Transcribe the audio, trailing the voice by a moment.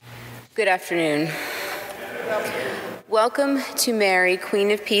Good afternoon. Welcome to Mary, Queen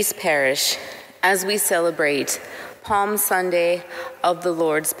of Peace Parish, as we celebrate Palm Sunday of the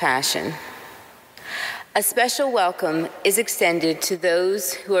Lord's Passion. A special welcome is extended to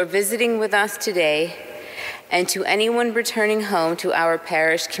those who are visiting with us today and to anyone returning home to our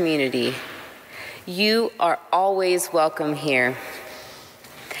parish community. You are always welcome here.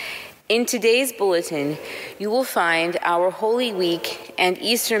 In today's bulletin, you will find our Holy Week and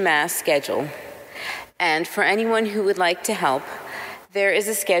Easter Mass schedule. And for anyone who would like to help, there is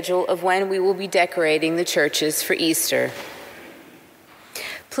a schedule of when we will be decorating the churches for Easter.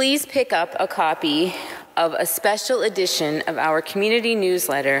 Please pick up a copy of a special edition of our community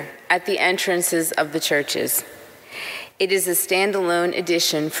newsletter at the entrances of the churches. It is a standalone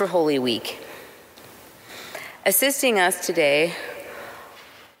edition for Holy Week. Assisting us today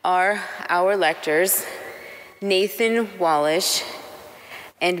are our lectors, Nathan Wallish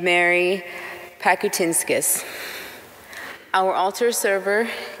and Mary Pakutinskas. Our altar server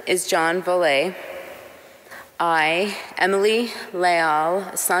is John Volet. I, Emily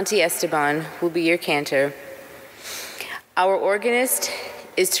Leal Santi-Esteban, will be your cantor. Our organist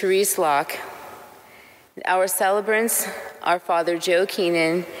is Therese Locke. Our celebrants are Father Joe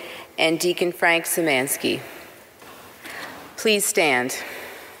Keenan and Deacon Frank Szymanski. Please stand.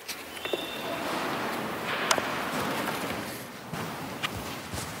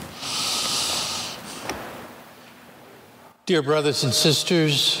 Dear brothers and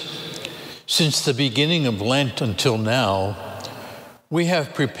sisters, since the beginning of Lent until now, we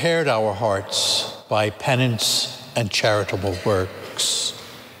have prepared our hearts by penance and charitable works.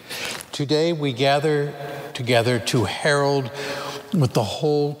 Today we gather together to herald with the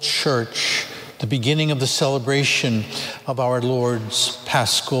whole Church the beginning of the celebration of our Lord's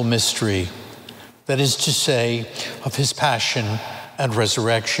Paschal Mystery, that is to say, of his passion and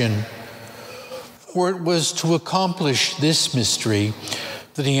resurrection. For it was to accomplish this mystery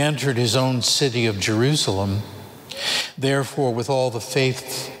that he entered his own city of Jerusalem. Therefore, with all the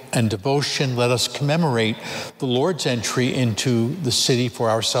faith and devotion, let us commemorate the Lord's entry into the city for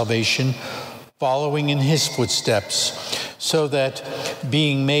our salvation, following in his footsteps, so that,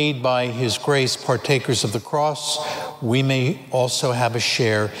 being made by his grace partakers of the cross, we may also have a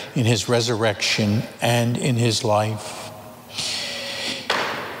share in his resurrection and in his life.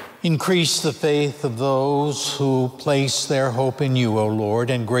 Increase the faith of those who place their hope in you, O Lord,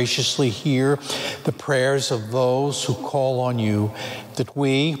 and graciously hear the prayers of those who call on you, that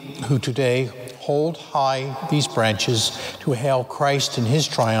we, who today hold high these branches to hail Christ in his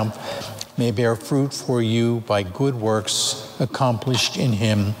triumph, may bear fruit for you by good works accomplished in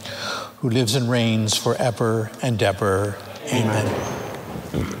him, who lives and reigns forever and ever. Amen.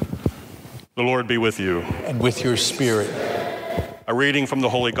 The Lord be with you. And with your spirit. A reading from the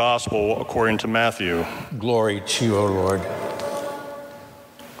Holy Gospel according to Matthew. Glory to you, O Lord.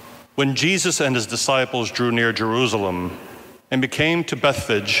 When Jesus and his disciples drew near Jerusalem and became to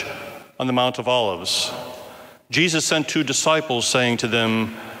Bethphage on the Mount of Olives, Jesus sent 2 disciples, saying to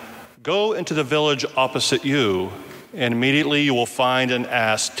them, "Go into the village opposite you, and immediately you will find an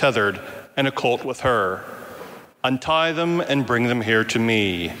ass tethered and a colt with her. Untie them and bring them here to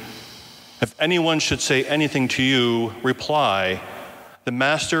me. If anyone should say anything to you, reply, 'The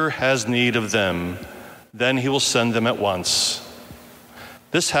Master has need of them,' then he will send them at once."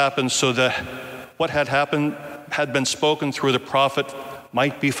 This happened so that what had been spoken through the prophet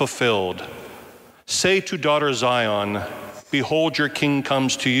might be fulfilled. "Say to daughter Zion, behold, your king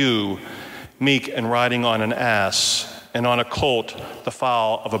comes to you, meek and riding on an ass, and on a colt, the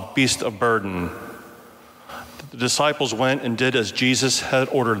foal of a beast of burden." The disciples went and did as Jesus had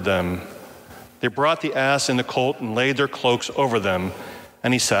ordered them. They brought the ass and the colt and laid their cloaks over them,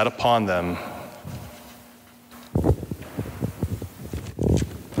 and he sat upon them.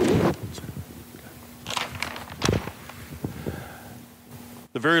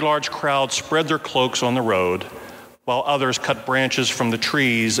 The very large crowd spread their cloaks on the road, while others cut branches from the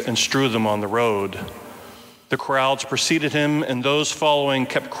trees and strew them on the road. The crowds preceded him, and those following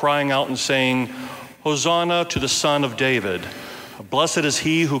kept crying out and saying, "Hosanna to the Son of David. Blessed is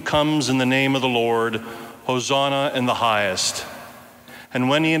he who comes in the name of the Lord. Hosanna in the highest." And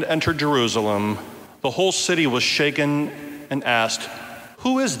when he had entered Jerusalem, the whole city was shaken and asked,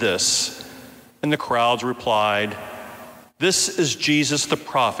 "Who is this?" And the crowds replied, "This is Jesus the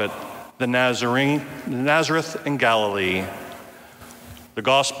prophet, the Nazareth in Galilee." The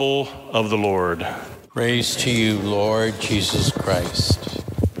Gospel of the Lord. Praise to you, Lord Jesus Christ.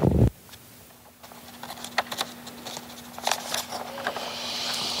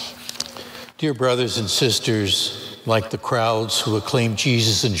 Dear brothers and sisters, like the crowds who acclaimed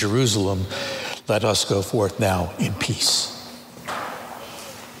Jesus in Jerusalem, let us go forth now in peace.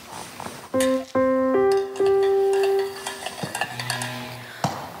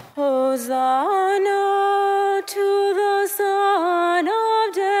 Hosanna to the Son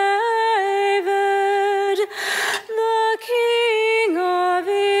of David, the King of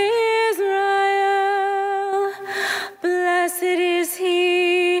Israel. Blessed is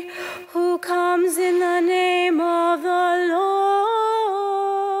he who comes in the name of the Lord.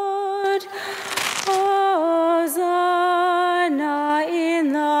 Hosanna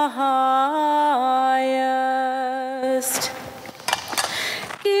in the highest.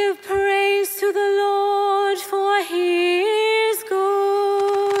 Give praise to the Lord, for he is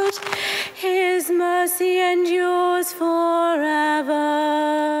good. His mercy endures forever.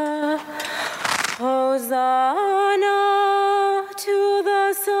 Hosanna to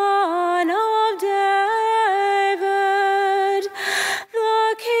the Son of David,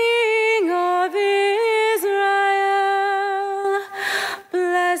 the King of Israel.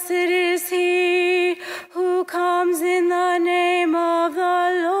 Blessed is he who comes in the name of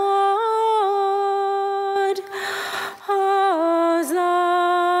the Lord.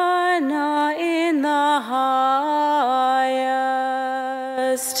 Hosanna in the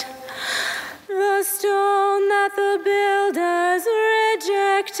highest. The stone that the builders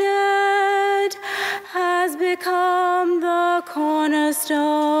rejected has become the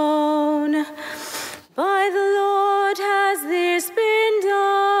cornerstone. By the Lord has this been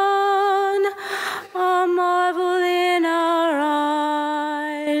done, a marvel in our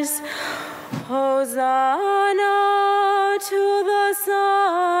eyes. Hosanna to the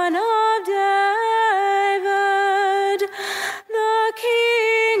Son of David, the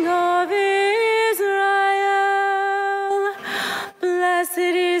King of Israel. Blessed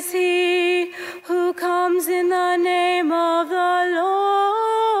is he who comes in the name of the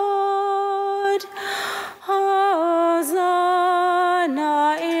Lord.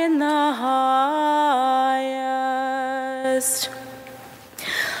 Hosanna in the highest.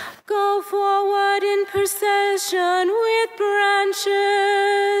 Go forward in procession with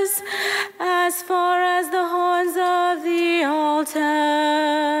branches as far as the horns of the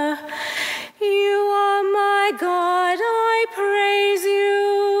altar. You are my God, I praise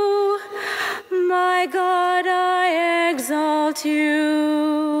you. My God, I exalt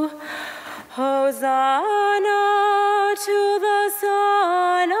you. Hosanna to the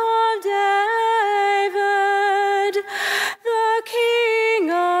Son of David, the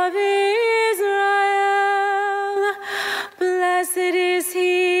King of Israel. Blessed is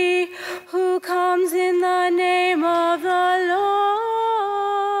he who comes in the name of the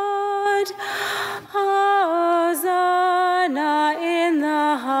Lord. Hosanna in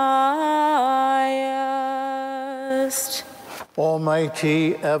the highest.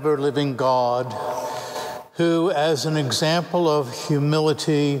 Almighty, ever-living God, who, as an example of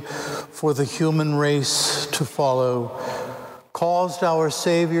humility for the human race to follow, caused our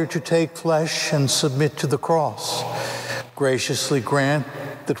Savior to take flesh and submit to the cross, graciously grant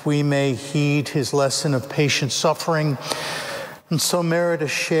that we may heed his lesson of patient suffering and so merit a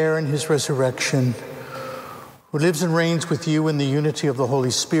share in his resurrection, who lives and reigns with you in the unity of the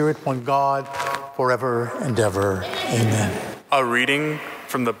Holy Spirit, one God, forever and ever. Amen. A reading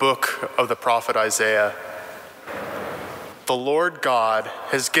from the book of the prophet Isaiah. The Lord God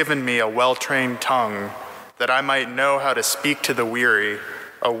has given me a well-trained tongue, that I might know how to speak to the weary,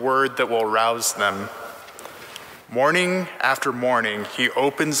 a word that will rouse them. Morning after morning, he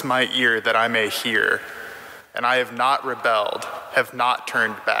opens my ear that I may hear, and I have not rebelled, have not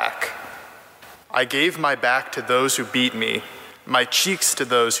turned back. I gave my back to those who beat me, my cheeks to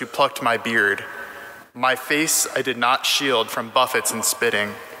those who plucked my beard. My face I did not shield from buffets and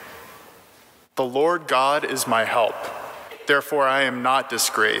spitting. The Lord God is my help, therefore I am not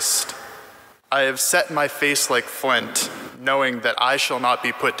disgraced. I have set my face like flint, knowing that I shall not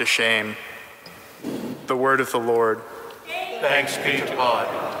be put to shame. The word of the Lord. Thanks be to God.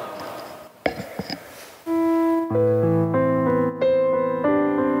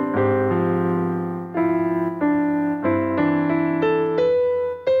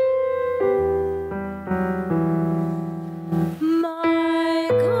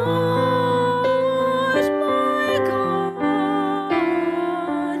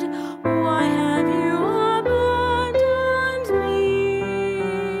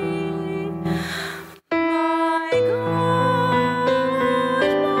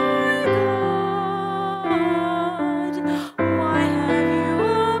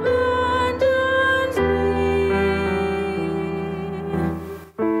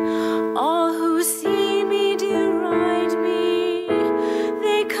 All who see me deride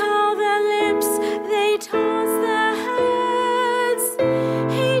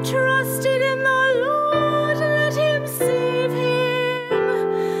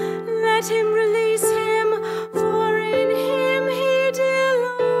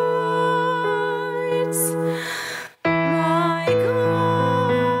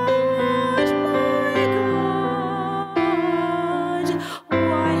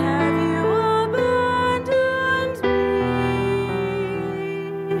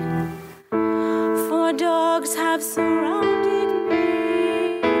dogs have surrounded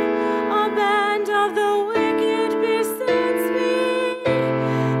me. A band of the wicked besets me.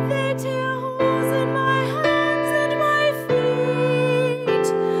 They tear holes in my hands and my feet.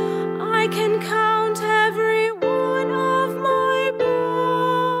 I can count every one of my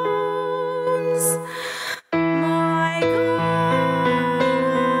bones. My God,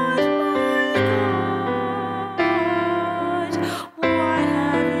 why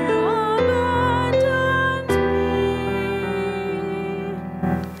have you abandoned me?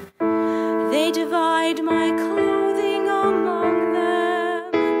 They divide my clothing among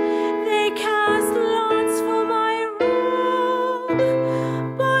them. They cast lots for my robe.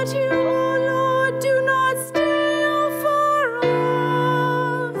 But you, O Lord, do not stay afar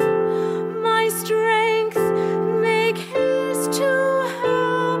off. My strength, make haste to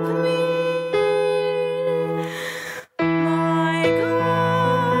help me. My God,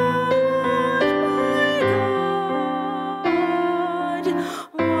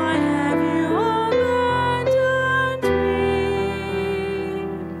 why have you abandoned me?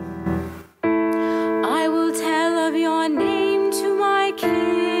 I will tell of your name to my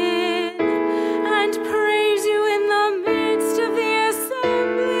kin and praise you in the midst of the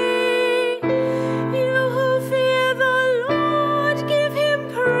assembly. You who fear the Lord, give him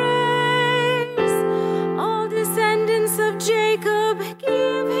praise. All descendants of Jacob,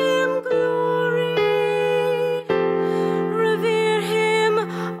 give him glory. Revere him,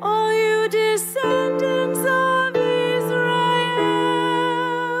 all you descendants of Israel.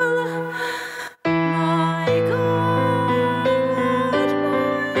 My God,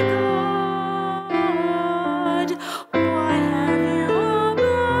 why have you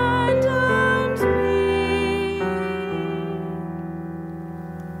abandoned me?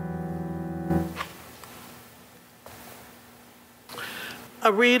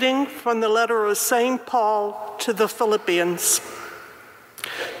 A reading from the letter of St. Paul to the Philippians.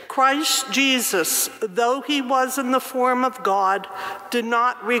 Christ Jesus, though he was in the form of God, did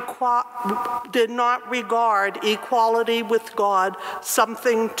not regard equality with God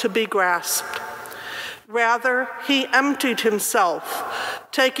something to be grasped. Rather, he emptied himself,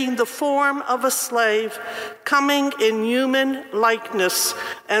 taking the form of a slave, coming in human likeness,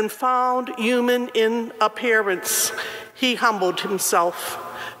 and found human in appearance. He humbled himself,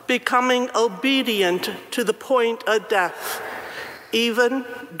 becoming obedient to the point of death, even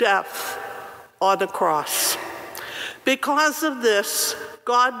death on the cross. Because of this,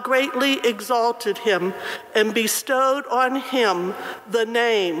 God greatly exalted him and bestowed on him the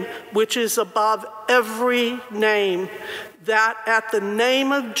name which is above every name, that at the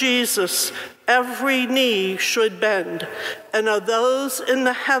name of Jesus every knee should bend, and of those in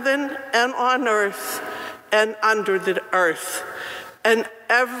the heaven and on earth and under the earth, and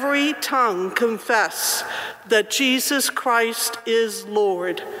every tongue confess that Jesus Christ is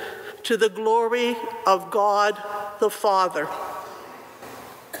Lord, to the glory of God the Father.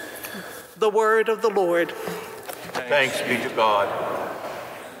 The word of the Lord. Thanks be to God.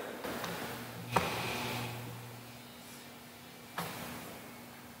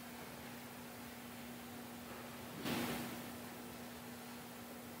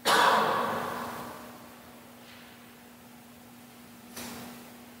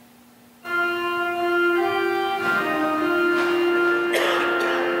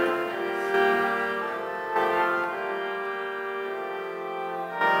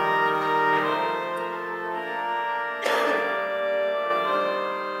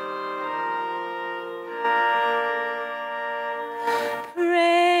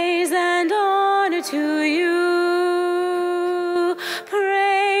 Praise and honor to you.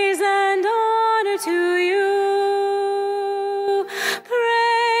 Praise and honor to you.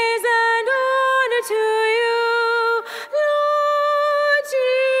 Praise and honor to you, Lord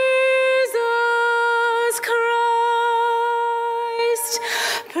Jesus Christ.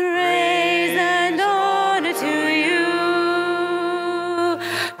 Praise and honor to you.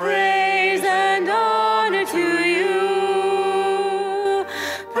 Praise and honor to you.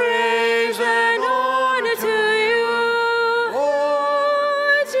 Praise and honor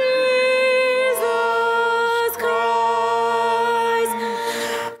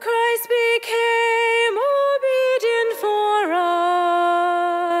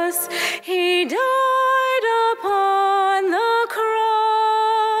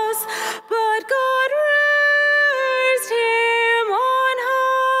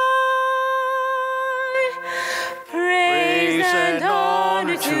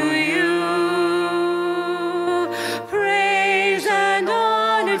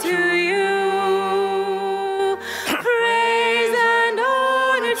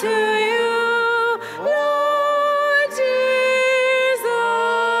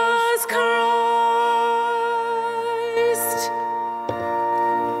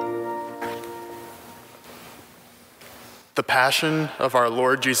Passion of our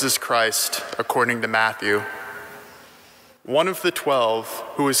Lord Jesus Christ according to Matthew. One of the 12,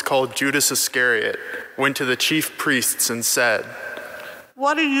 who is called Judas Iscariot, went to the chief priests and said,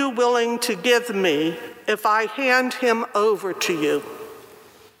 "What are you willing to give me if I hand him over to you?"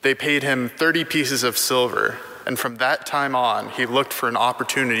 They paid him 30 pieces of silver, and from that time on, he looked for an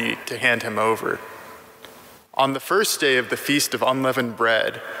opportunity to hand him over. On the first day of the Feast of Unleavened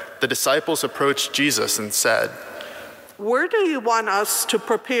Bread, the disciples approached Jesus and said, "Where do you want us to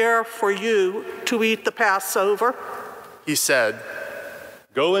prepare for you to eat the Passover?" He said,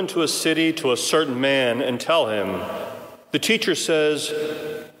 "Go into a city to a certain man and tell him, 'The teacher says,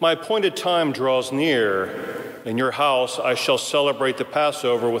 my appointed time draws near. In your house I shall celebrate the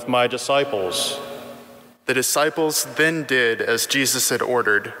Passover with my disciples.'" The disciples then did as Jesus had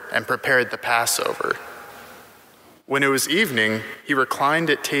ordered and prepared the Passover. When it was evening, he reclined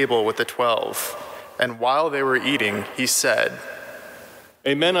at table with the 12, and while they were eating, he said,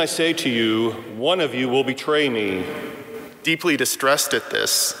 "Amen, I say to you, one of you will betray me." Deeply distressed at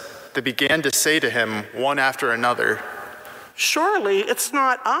this, they began to say to him one after another, "Surely it's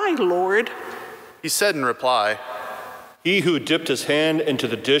not I, Lord." He said in reply, "He who dipped his hand into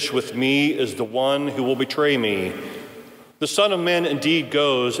the dish with me is the one who will betray me. The Son of Man indeed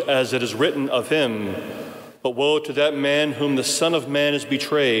goes as it is written of him, but woe to that man whom the Son of Man is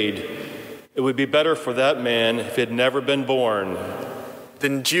betrayed. It would be better for that man if he had never been born."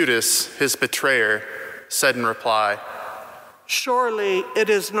 Then Judas, his betrayer, said in reply, "Surely it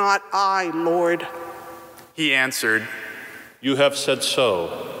is not I, Lord." He answered, "You have said so."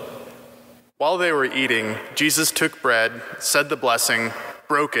 While they were eating, Jesus took bread, said the blessing,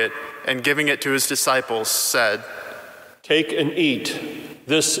 broke it, and giving it to his disciples, said, "Take and eat.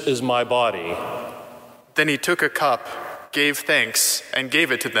 This is my body." Then he took a cup, gave thanks, and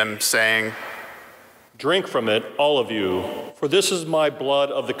gave it to them, saying, "Drink from it, all of you, for this is my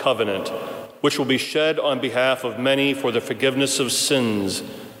blood of the covenant, which will be shed on behalf of many for the forgiveness of sins.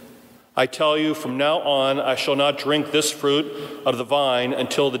 I tell you, from now on I shall not drink this fruit of the vine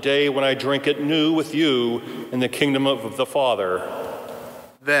until the day when I drink it new with you in the kingdom of the Father."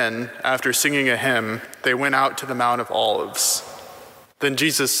 Then, after singing a hymn, they went out to the Mount of Olives. Then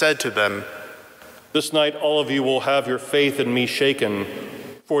Jesus said to them, "This night all of you will have your faith in me shaken,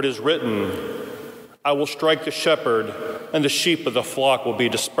 for it is written, I will strike the shepherd, and the sheep of the flock will be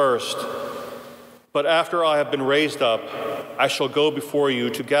dispersed. But after I have been raised up, I shall go before you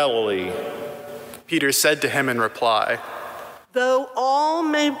to Galilee." Peter said to him in reply, "Though all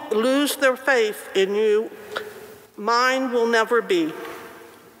may lose their faith in you, mine will never be."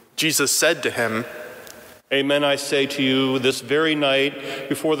 Jesus said to him, "Amen, I say to you, this very night,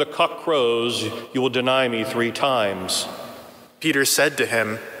 before the cock crows, you will deny me 3 times. Peter said to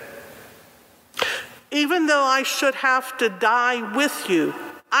him, "Even though I should have to die with you,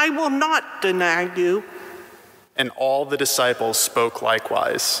 I will not deny you." And all the disciples spoke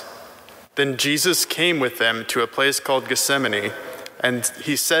likewise. Then Jesus came with them to a place called Gethsemane, and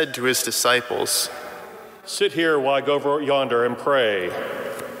he said to his disciples, "Sit here while I go over yonder and pray."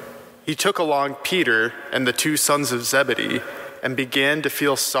 He took along Peter and the 2 sons of Zebedee and began to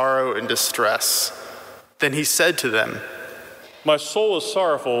feel sorrow and distress. Then he said to them, "My soul is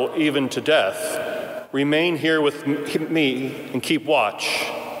sorrowful even to death. Remain here with me and keep watch."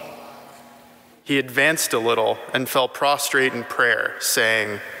 He advanced a little and fell prostrate in prayer,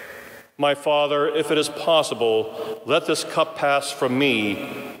 saying, "My Father, if it is possible, let this cup pass from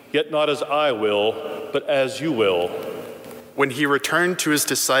me, yet not as I will, but as you will." When he returned to his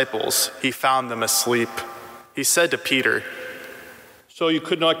disciples, he found them asleep. He said to Peter, "So you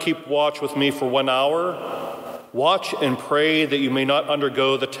could not keep watch with me for 1 hour? Watch and pray that you may not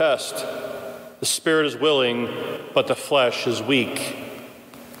undergo the test. The spirit is willing, but the flesh is weak."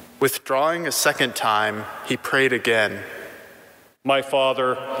 Withdrawing a second time, he prayed again, "My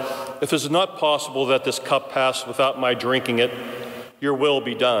Father, if it is not possible that this cup pass without my drinking it, your will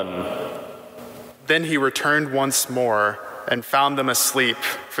be done." Then he returned once more and found them asleep,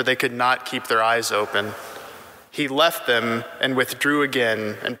 for they could not keep their eyes open. He left them and withdrew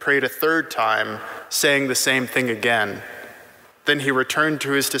again and prayed a third time, saying the same thing again. Then he returned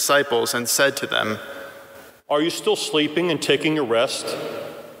to his disciples and said to them, "Are you still sleeping and taking your rest?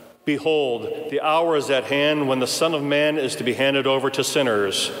 Behold, the hour is at hand when the Son of Man is to be handed over to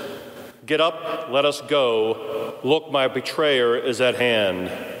sinners. Get up, let us go. Look, my betrayer is at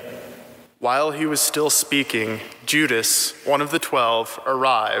hand." While he was still speaking, Judas, one of the 12,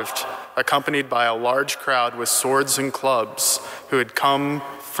 arrived, accompanied by a large crowd with swords and clubs, who had come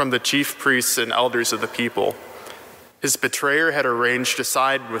from the chief priests and elders of the people. His betrayer had arranged to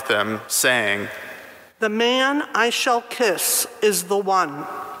side with them, saying, The man I shall kiss is the one.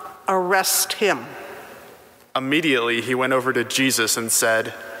 Arrest him." Immediately he went over to Jesus and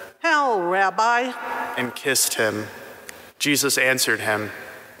said, "Hail, Rabbi," and kissed him. Jesus answered him,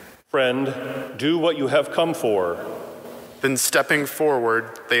 "Friend, do what you have come for." Then stepping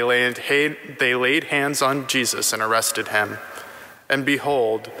forward, they laid hands on Jesus and arrested him. And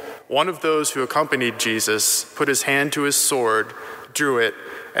behold, one of those who accompanied Jesus put his hand to his sword, drew it,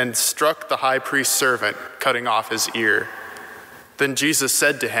 and struck the high priest's servant, cutting off his ear. Then Jesus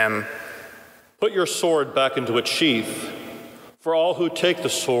said to him, "Put your sword back into its sheath, for all who take the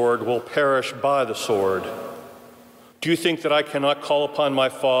sword will perish by the sword. Do you think that I cannot call upon my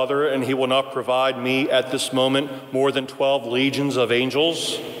Father, and he will not provide me at this moment more than 12 legions of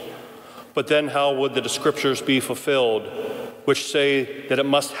angels? But then how would the scriptures be fulfilled, which say that it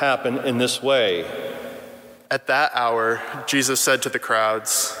must happen in this way?" At that hour, Jesus said to the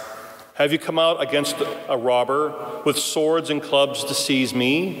crowds, "Have you come out against a robber with swords and clubs to seize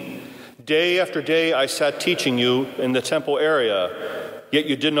me? Day after day I sat teaching you in the temple area, yet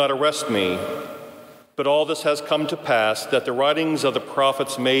you did not arrest me. But all this has come to pass that the writings of the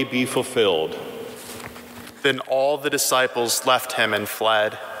prophets may be fulfilled." Then all the disciples left him and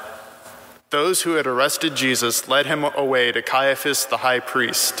fled. Those who had arrested Jesus led him away to Caiaphas the high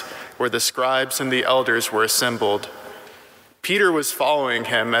priest, where the scribes and the elders were assembled. Peter was following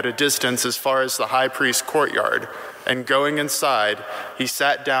him at a distance as far as the high priest's courtyard, and going inside, he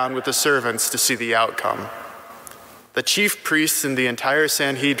sat down with the servants to see the outcome. The chief priests and the entire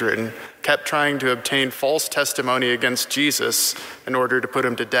Sanhedrin kept trying to obtain false testimony against Jesus in order to put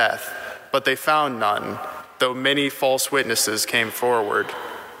him to death, but they found none, though many false witnesses came forward.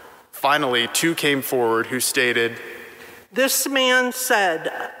 Finally, 2 came forward who stated, "This man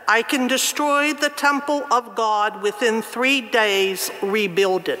said, 'I can destroy the temple of God within 3 days,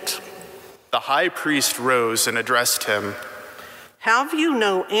 rebuild it.'" The high priest rose and addressed him. "Have you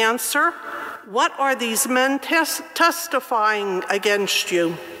no answer? What are these men testifying against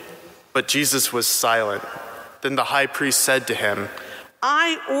you?" But Jesus was silent. Then the high priest said to him,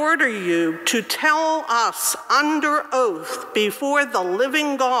 "I order you to tell us under oath before the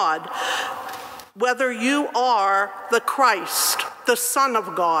living God whether you are the Christ, the Son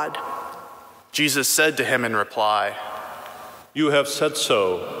of God." Jesus said to him in reply, "You have said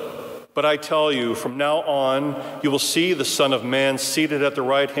so. But I tell you, from now on, you will see the Son of Man seated at the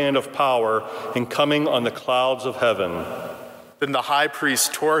right hand of power and coming on the clouds of heaven." Then the high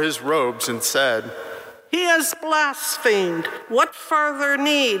priest tore his robes and said, "He has blasphemed. What further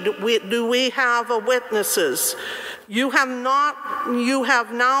need do we have of witnesses? You have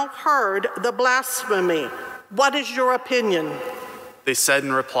now heard the blasphemy. What is your opinion?" They said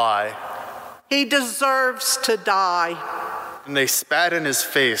in reply, "He deserves to die." And they spat in his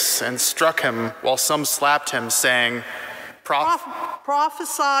face and struck him, while some slapped him, saying,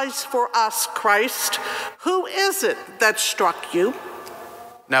 Prophesies for us, Christ. Who is it that struck you?"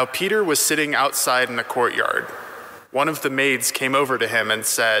 Now Peter was sitting outside in the courtyard. One of the maids came over to him and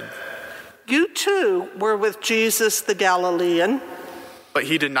said, "You too were with Jesus the Galilean." But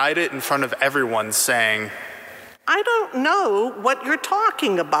he denied it in front of everyone, saying, "I don't know what you're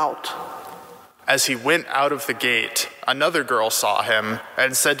talking about." As he went out of the gate, another girl saw him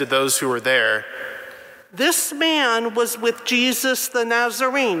and said to those who were there, "This man was with Jesus the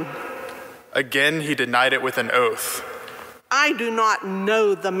Nazarene." Again he denied it with an oath. "I do not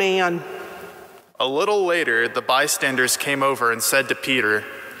know the man." A little later, the bystanders came over and said to Peter,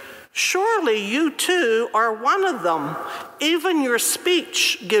 "Surely you too are one of them. Even your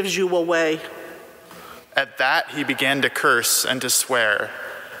speech gives you away." At that he began to curse and to swear.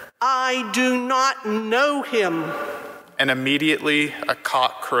 "I do not know him." And immediately a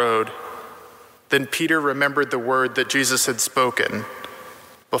cock crowed. Then Peter remembered the word that Jesus had spoken.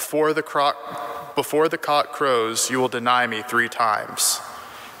 Before the cock crows, you will deny me 3 times.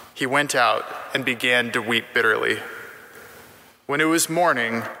 He went out and began to weep bitterly. When it was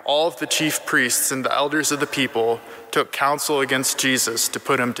morning, all of the chief priests and the elders of the people took counsel against Jesus to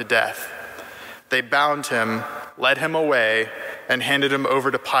put him to death. They bound him, led him away, and handed him over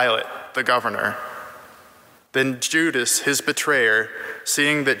to Pilate, the governor. Then Judas, his betrayer,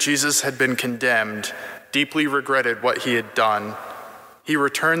 seeing that Jesus had been condemned, deeply regretted what he had done. He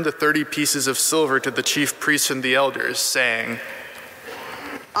returned the 30 pieces of silver to the chief priests and the elders, saying,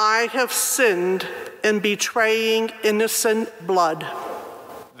 "I have sinned in betraying innocent blood."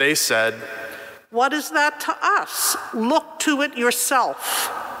 They said, "What is that to us? Look to it yourself."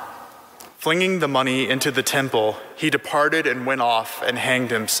 Flinging the money into the temple, he departed and went off and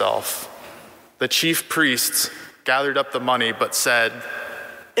hanged himself. The chief priests gathered up the money but said,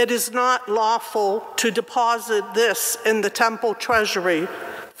 It is not lawful to deposit this in the temple treasury,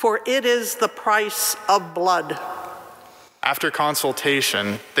 for it is the price of blood. After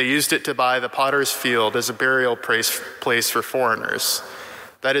consultation, they used it to buy the potter's field as a burial place for foreigners.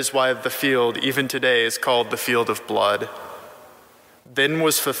 That is why the field, even today, is called the field of blood. Then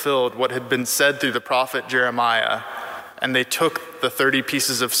was fulfilled what had been said through the prophet Jeremiah, and they took the 30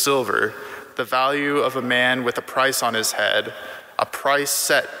 pieces of silver, the value of a man with a price on his head, a price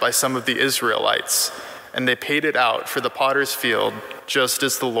set by some of the Israelites, and they paid it out for the potter's field, just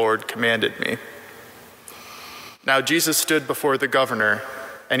as the Lord commanded me. Now Jesus stood before the governor,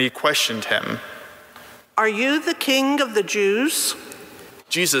 and he questioned him. Are you the king of the Jews?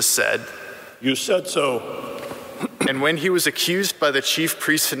 Jesus said, You said so. And when he was accused by the chief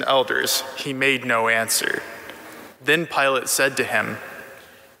priests and elders, he made no answer. Then Pilate said to him,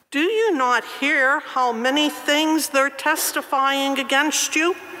 Do you not hear how many things they're testifying against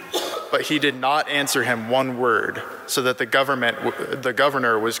you? But he did not answer him one word, so that the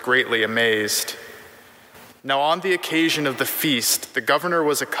governor was greatly amazed. Now on the occasion of the feast, the governor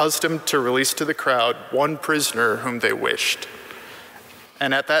was accustomed to release to the crowd one prisoner whom they wished.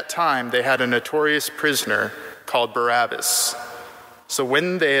 And at that time they had a notorious prisoner called Barabbas. So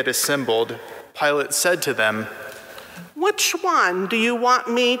when they had assembled, Pilate said to them, Which one do you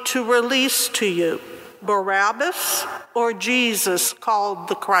want me to release to you, Barabbas or Jesus called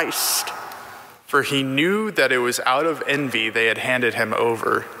the Christ? For he knew that it was out of envy they had handed him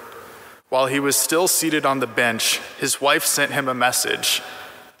over. While he was still seated on the bench, his wife sent him a message.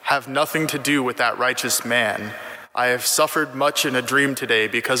 Have nothing to do with that righteous man. I have suffered much in a dream today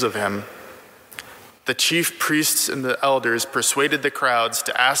because of him. The chief priests and the elders persuaded the crowds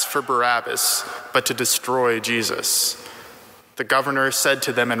to ask for Barabbas, but to destroy Jesus. The governor said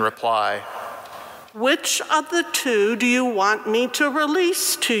to them in reply, Which of the two do you want me to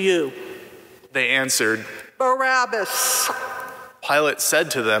release to you? They answered, Barabbas. Pilate said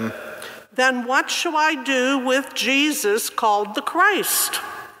to them, Then what shall I do with Jesus called the Christ?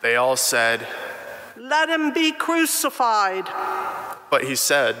 They all said, Let him be crucified. But he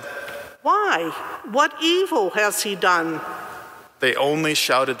said, Why? What evil has he done? They only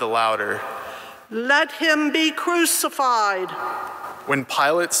shouted the louder, Let him be crucified. When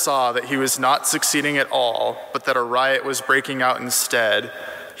Pilate saw that he was not succeeding at all, but that a riot was breaking out instead,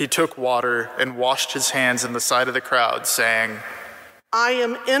 he took water and washed his hands in the sight of the crowd, saying, I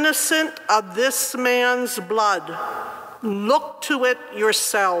am innocent of this man's blood. Look to it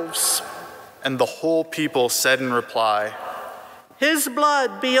yourselves. And the whole people said in reply, His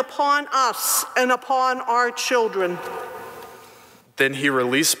blood be upon us and upon our children. Then he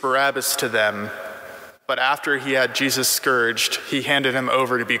released Barabbas to them, but after he had Jesus scourged, he handed him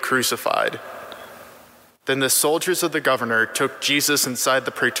over to be crucified. Then the soldiers of the governor took Jesus inside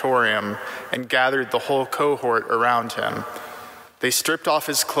the praetorium and gathered the whole cohort around him. They stripped off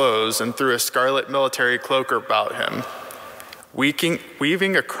his clothes and threw a scarlet military cloak about him.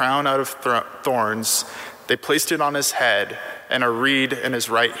 Weaving a crown out of thorns, they placed it on his head and a reed in his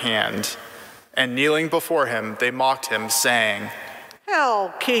right hand. And kneeling before him, they mocked him, saying,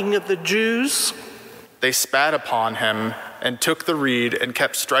 Hail, King of the Jews! They spat upon him and took the reed and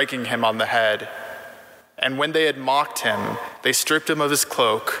kept striking him on the head. And when they had mocked him, they stripped him of his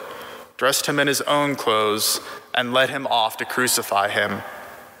cloak, dressed him in his own clothes, and led him off to crucify him.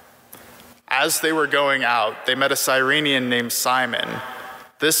 As they were going out, they met a Cyrenian named Simon.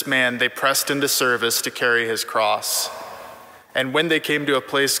 This man they pressed into service to carry his cross. And when they came to a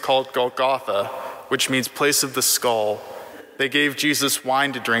place called Golgotha, which means place of the skull, they gave Jesus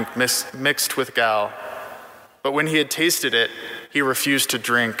wine to drink mixed with gall. But when he had tasted it, he refused to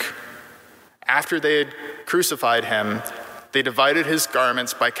drink. After they had crucified him, they divided his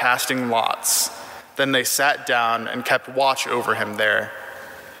garments by casting lots. Then they sat down and kept watch over him there.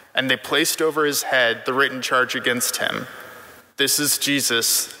 And they placed over his head the written charge against him. This is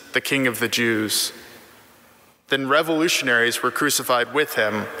Jesus, the King of the Jews. Then revolutionaries were crucified with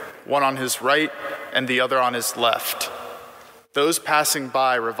him, one on his right and the other on his left. Those passing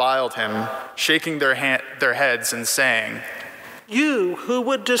by reviled him, shaking their heads and saying, You who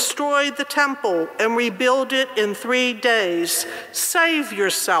would destroy the temple and rebuild it in 3 days, save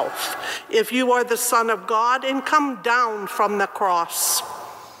yourself if you are the Son of God and come down from the cross.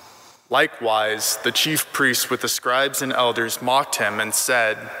 Likewise, the chief priests with the scribes and elders mocked him and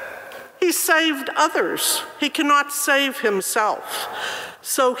said, He saved others. He cannot save himself.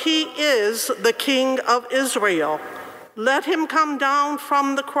 So he is the King of Israel. Let him come down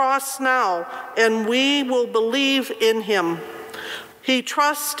from the cross now, and we will believe in him. He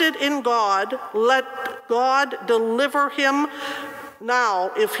trusted in God. Let God deliver him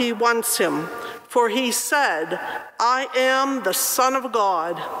now if he wants him, for he said, "I am the Son of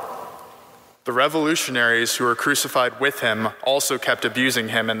God." The revolutionaries who were crucified with him also kept abusing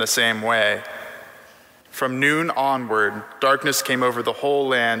him in the same way. From noon onward, darkness came over the whole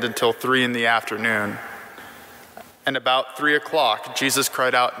land until 3 p.m. And about 3 o'clock, Jesus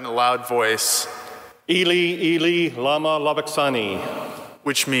cried out in a loud voice, Eli, Eli, lama sabachthani,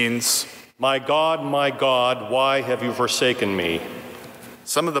 which means, my God, why have you forsaken me?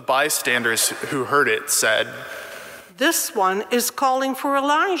 Some of the bystanders who heard it said, "This one is calling for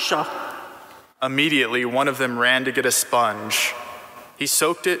Elijah." Immediately, one of them ran to get a sponge. He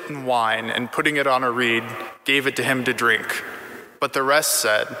soaked it in wine and, putting it on a reed, gave it to him to drink. But the rest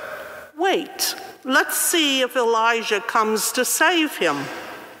said, "Wait, let's see if Elijah comes to save him."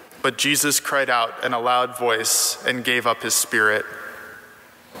 But Jesus cried out in a loud voice and gave up his spirit.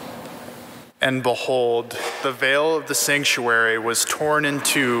 And behold, the veil of the sanctuary was torn in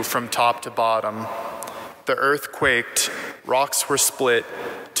two from top to bottom. The earth quaked, rocks were split,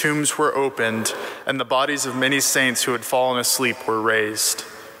 tombs were opened, and the bodies of many saints who had fallen asleep were raised.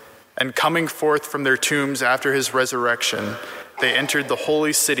 And coming forth from their tombs after his resurrection, they entered the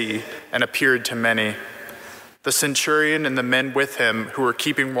holy city and appeared to many. The centurion and the men with him who were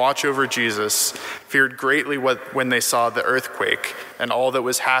keeping watch over Jesus feared greatly when they saw the earthquake and all that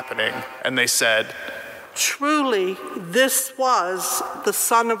was happening, and they said, "Truly, this was the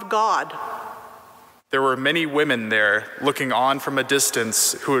Son of God." There were many women there looking on from a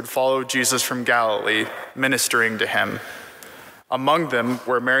distance who had followed Jesus from Galilee, ministering to him. Among them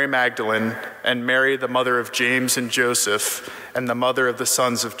were Mary Magdalene and Mary, the mother of James and Joseph, and the mother of the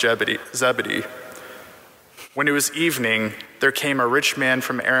sons of Zebedee. When it was evening, there came a rich man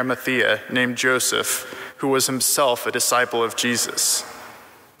from Arimathea named Joseph, who was himself a disciple of Jesus.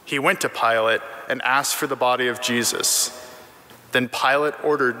 He went to Pilate and asked for the body of Jesus. Then Pilate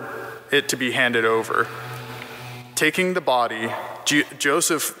ordered it to be handed over. Taking the body,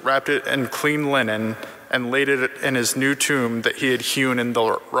 Joseph wrapped it in clean linen and laid it in his new tomb that he had hewn in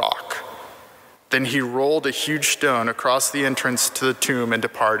the rock. Then he rolled a huge stone across the entrance to the tomb and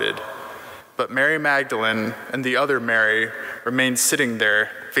departed. But Mary Magdalene and the other Mary remained sitting there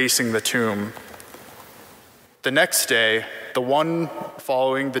facing the tomb. The next day, the one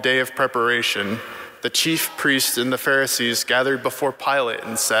following the day of preparation, the chief priests and the Pharisees gathered before Pilate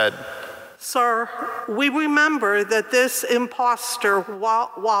and said, "Sir, we remember that this impostor,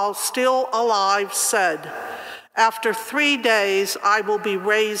 while still alive, said, 'After 3 days I will be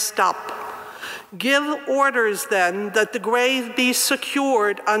raised up.' Give orders then that the grave be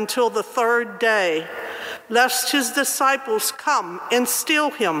secured until the 3rd day, lest his disciples come and steal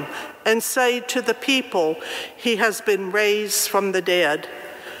him and say to the people, 'He has been raised from the dead.'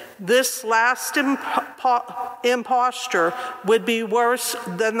 This last imposture would be worse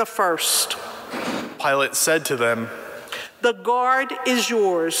than the first." Pilate said to them, "The guard is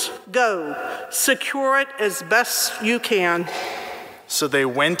yours. Go, secure it as best you can." So they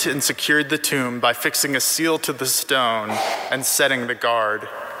went and secured the tomb by fixing a seal to the stone and setting the guard.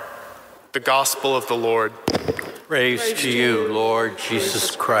 The Gospel of the Lord. Praise to you, Lord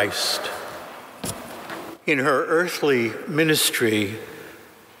Jesus Christ. In her earthly ministry,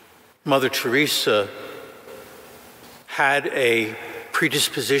 Mother Teresa had a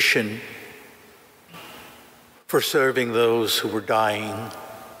predisposition for serving those who were dying.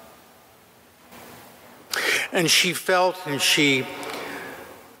 And she felt and she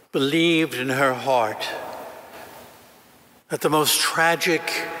believed in her heart that the most tragic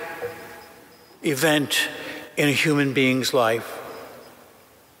event in a human being's life,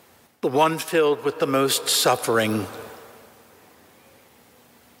 the one filled with the most suffering,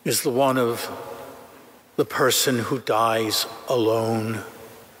 is the one of the person who dies alone.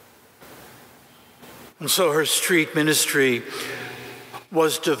 And so her street ministry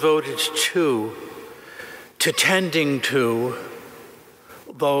was devoted to tending to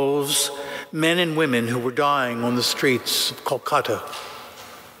those men and women who were dying on the streets of Kolkata.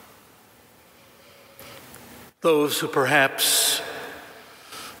 Those who perhaps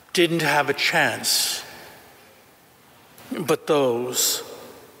didn't have a chance, but those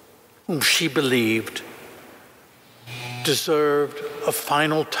whom she believed deserved a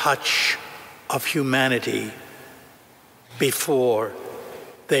final touch of humanity before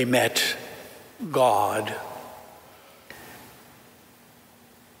they met God.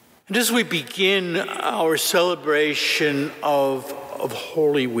 And as we begin our celebration of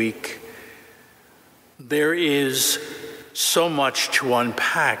Holy Week, there is so much to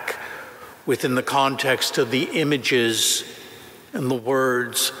unpack within the context of the images and the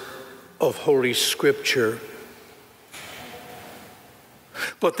words of Holy Scripture.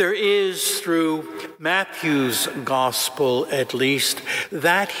 But there is, through Matthew's gospel at least,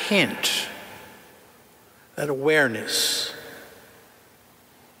 that hint, that awareness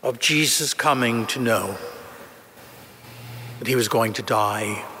of Jesus coming to know that he was going to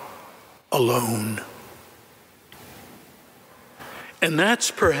die alone. And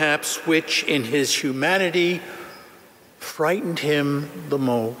that's perhaps which in his humanity frightened him the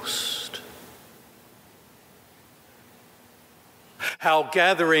most. How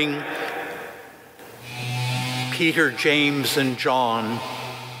gathering Peter, James, and John,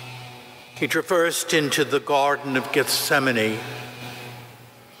 he traversed into the Garden of Gethsemane,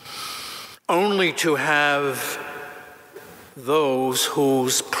 only to have those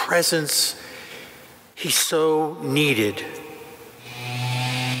whose presence he so needed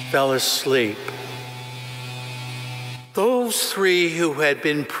fell asleep. Those three who had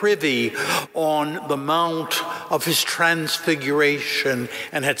been privy on the Mount of his Transfiguration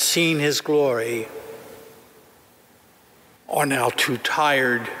and had seen his glory are now too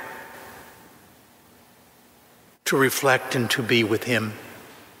tired to reflect and to be with him.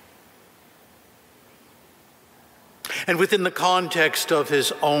 And within the context of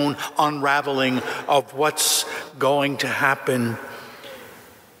his own unraveling of what's going to happen,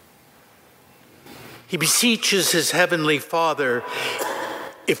 he beseeches his heavenly Father,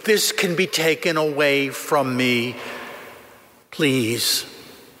 if this can be taken away from me, please.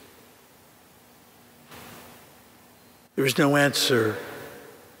 There is no answer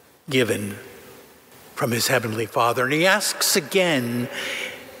given from his heavenly Father. And he asks again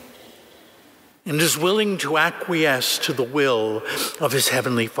and is willing to acquiesce to the will of his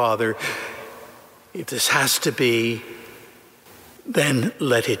heavenly Father. If this has to be, then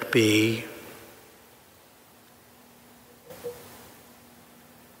let it be.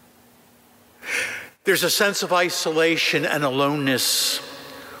 There's a sense of isolation and aloneness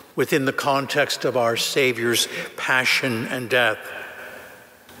within the context of our Savior's passion and death,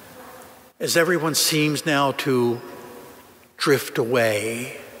 as everyone seems now to drift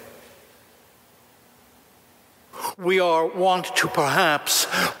away. We are wont to perhaps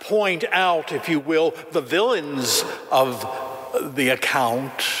point out, if you will, the villains of the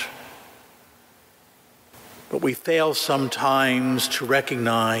account, but we fail sometimes to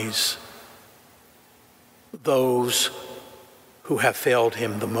recognize those who have failed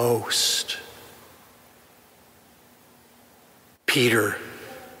him the most. Peter,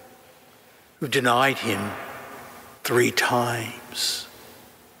 who denied him 3 times.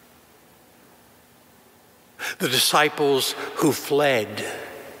 The disciples who fled.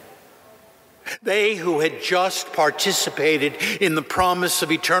 They who had just participated in the promise of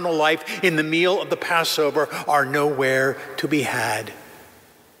eternal life in the meal of the Passover are nowhere to be had.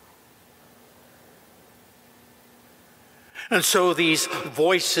 And so these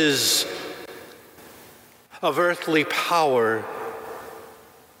voices of earthly power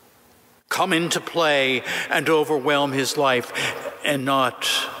come into play and overwhelm his life, and not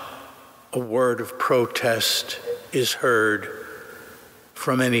a word of protest is heard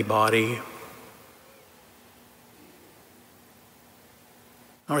from anybody.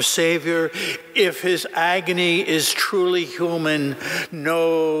 Our Savior, if his agony is truly human,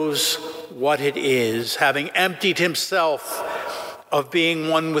 knows what it is, having emptied himself of being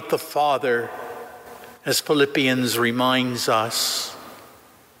one with the Father, as Philippians reminds us,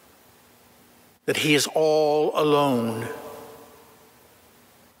 that he is all alone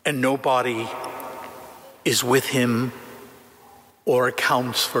and nobody is with him or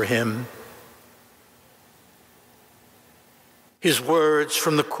accounts for him. His words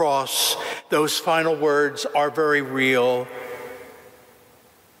from the cross, those final words, are very real.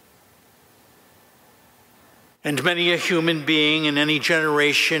 And many a human being in any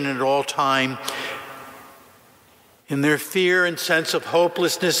generation and at all time, in their fear and sense of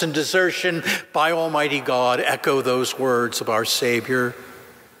hopelessness and desertion by Almighty God, echo those words of our Savior.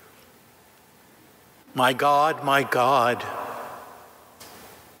 My God,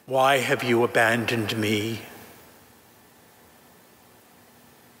 why have you abandoned me?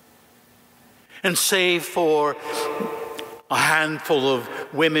 And save for a handful of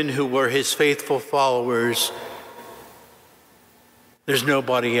women who were his faithful followers, there's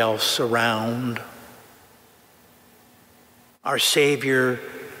nobody else around. Our Savior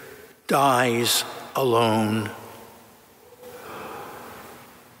dies alone,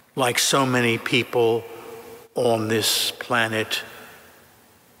 like so many people on this planet,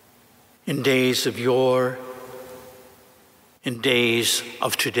 in days of yore, in days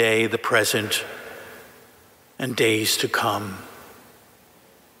of today, the present, and days to come.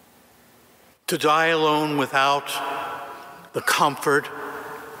 To die alone without the comfort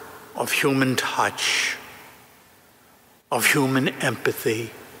of human touch, of human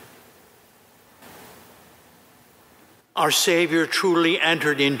empathy. Our Savior truly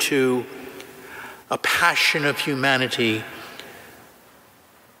entered into a passion of humanity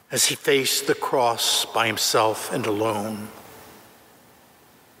as he faced the cross by himself and alone.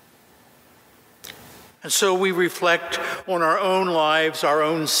 And so we reflect on our own lives, our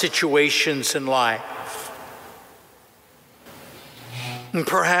own situations in life. And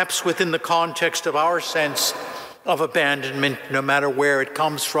perhaps within the context of our sense of abandonment, no matter where it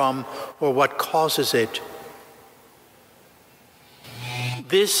comes from or what causes it.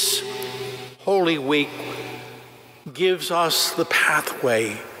 This Holy Week gives us the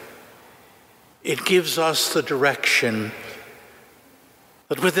pathway. It gives us the direction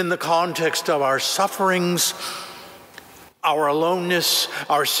that within the context of our sufferings, our aloneness,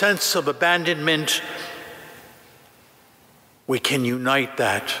 our sense of abandonment, we can unite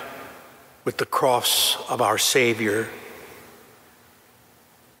that with the cross of our Savior.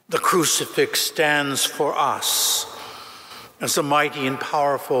 The crucifix stands for us as a mighty and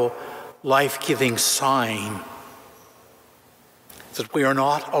powerful, life-giving sign that we are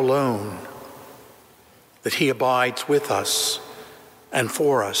not alone, that he abides with us and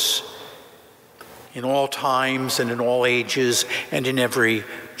for us in all times and in all ages and in every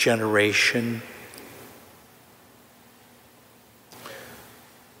generation.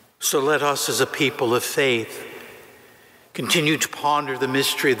 So let us as a people of faith continue to ponder the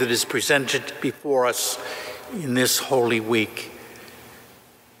mystery that is presented before us in this Holy Week.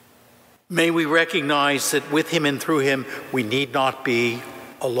 May we recognize that with him and through him, we need not be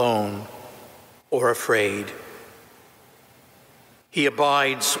alone or afraid. He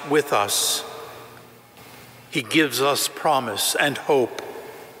abides with us. He gives us promise and hope.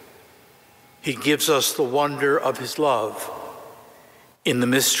 He gives us the wonder of his love in the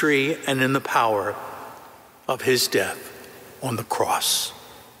mystery and in the power of his death on the cross.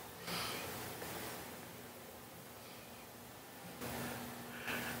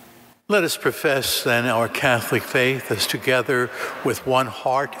 Let us profess then our Catholic faith as together with one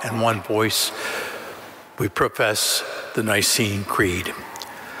heart and one voice we profess the Nicene Creed.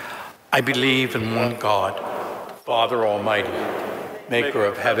 I believe in one God, Father Almighty, maker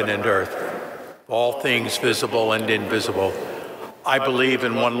of heaven and earth, all things visible and invisible. I believe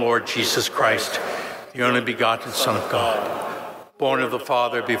in one Lord Jesus Christ, the only begotten Son of God, born of the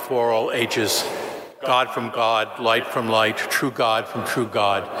Father before all ages, God from God, light from light, true God from true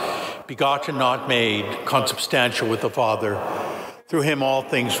God, begotten, not made, consubstantial with the Father. Through him all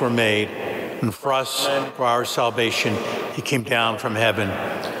things were made, and for us, for our salvation, he came down from heaven.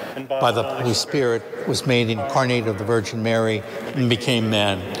 By the Holy Spirit was made incarnate of the Virgin Mary and became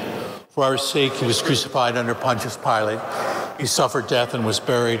man. For our sake he was crucified under Pontius Pilate. He suffered death and was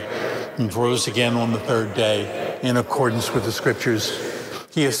buried and rose again on the third day in accordance with the Scriptures.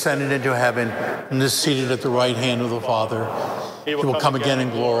 He ascended into heaven and is seated at the right hand of the Father. He will come again in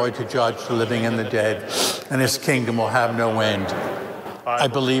glory to judge the living and the dead, and his kingdom will have no end. I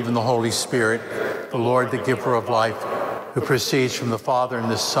believe in the Holy Spirit, the Lord, the giver of life, who proceeds from the Father and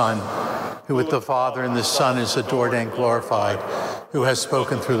the Son, who with the Father and the Son is adored and glorified, who has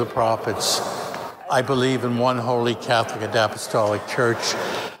spoken through the prophets. I believe in one holy Catholic and Apostolic Church.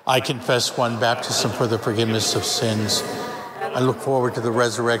 I confess one baptism for the forgiveness of sins. I look forward to the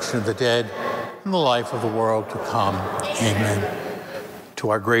resurrection of the dead and the life of the world to come. Amen. To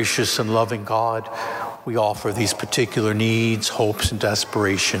our gracious and loving God, we offer these particular needs, hopes, and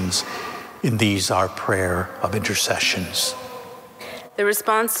aspirations in these our prayer of intercessions. The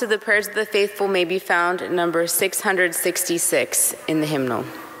response to the prayers of the faithful may be found in number 666 in the hymnal.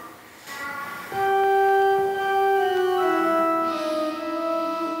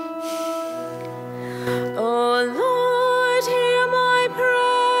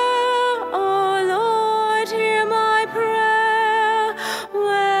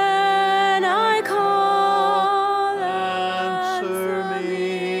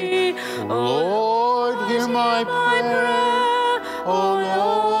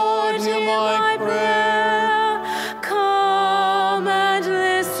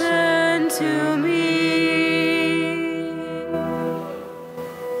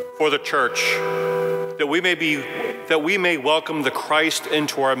 For the church, that we may welcome the Christ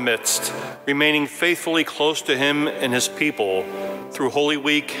into our midst, remaining faithfully close to him and his people through Holy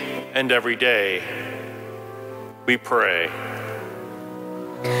Week and every day. We pray.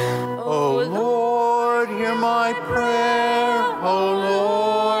 O Lord, hear my prayer. O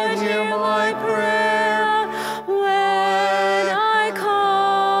Lord, hear my prayer. When I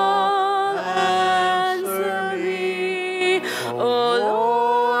call, answer me. O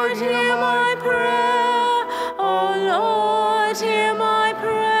Lord, hear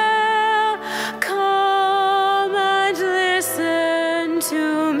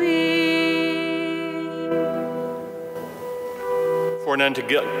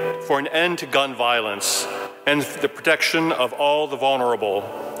for an end to gun violence and the protection of all the vulnerable.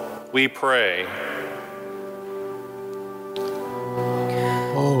 We pray.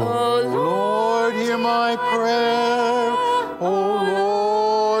 Oh Lord, hear my prayer. Oh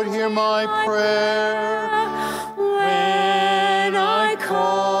Lord, hear my prayer. When I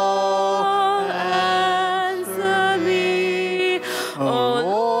call, answer me. Oh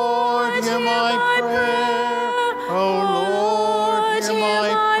Lord, hear my prayer. Oh Lord, hear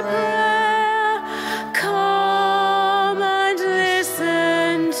my prayer. Come and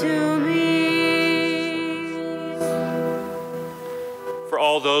listen to me. For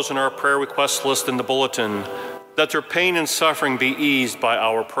all those in our prayer request list in the bulletin, that their pain and suffering be eased by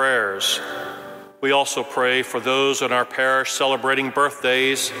our prayers. We also pray for those in our parish celebrating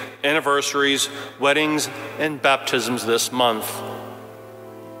birthdays, anniversaries, weddings, and baptisms this month.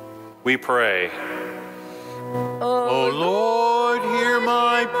 We pray. Oh Lord, hear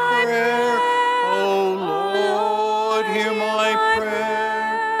my prayer. Oh Lord, hear my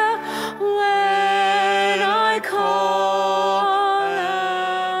prayer. When I call,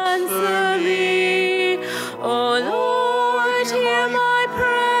 answer me. Oh Lord, hear my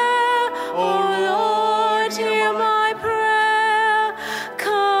prayer. Oh Lord, hear my prayer.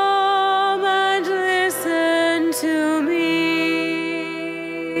 Come and listen to me.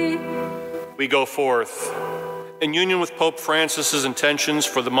 We go forth in union with Pope Francis's intentions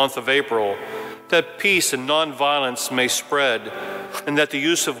for the month of April, that peace and nonviolence may spread, and that the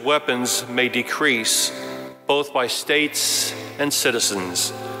use of weapons may decrease, both by states and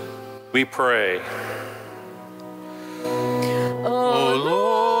citizens. We pray. Oh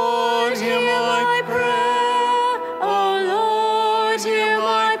Lord, hear my prayer. Oh Lord, hear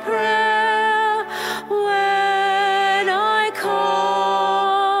my prayer. When I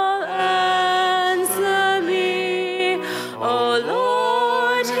call, answer me. Oh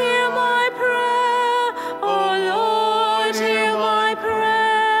Lord, hear my prayer. Oh Lord, hear my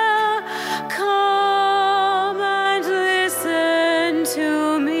prayer. Come and listen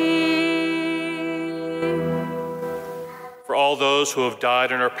to me. For all those who have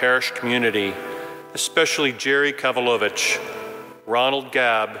died in our parish community, especially Jerry Kavalovich, Ronald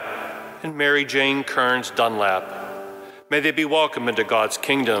Gabb, and Mary Jane Kearns Dunlap, may they be welcomed into God's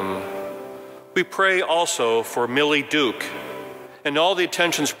kingdom. We pray also for Millie Duke and all the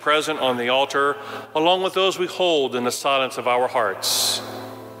intentions present on the altar, along with those we hold in the silence of our hearts.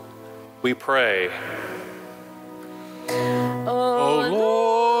 We pray. Oh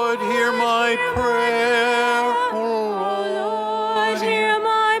Lord, hear my prayer. Oh Lord, hear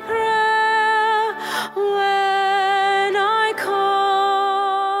my prayer. When I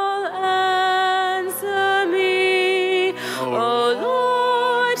call, answer me. Oh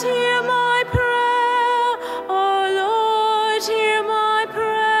Lord, hear my prayer. Oh Lord, hear my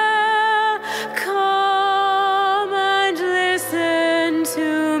prayer. Come and listen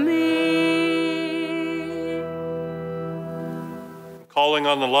to me. Calling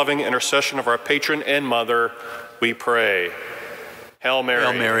on the loving intercession of our patron and mother, we pray. Hail Mary,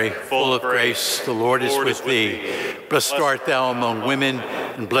 Hail Mary, full of grace, the Lord is with thee. Blessed art thou among women,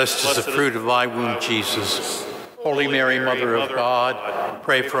 and blessed is the fruit of thy womb, Jesus. Holy Mary, Mother of God,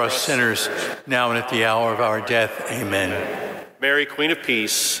 pray for us sinners, now and at the hour of our death. Amen. Mary, Queen of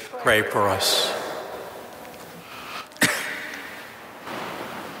Peace, Pray for us.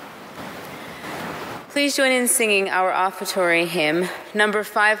 Please join in singing our offertory hymn, number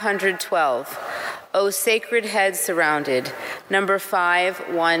 512, O Sacred Head Surrounded, number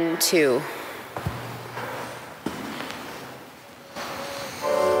 512.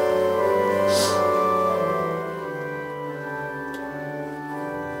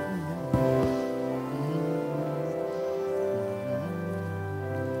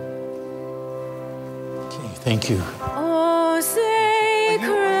 Okay, thank you. Oh,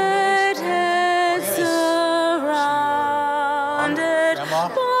 sacred head surrounded Grandma?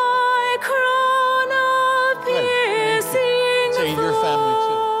 by crown of piercing Say your family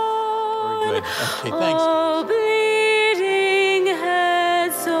too. Very good. Okay, thanks. Oh, bleeding head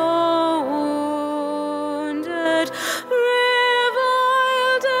so wounded,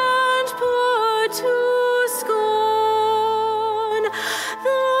 reviled and put to scorn,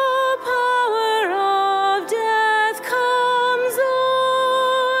 the power of death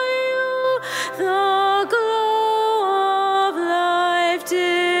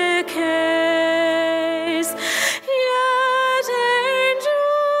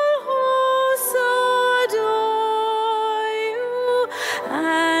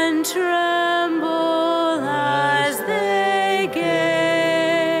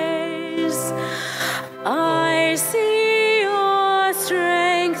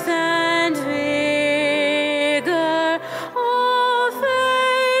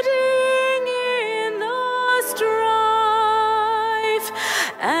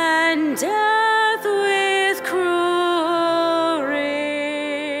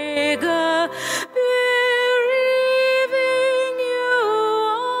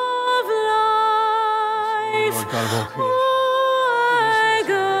Lord God of all creation.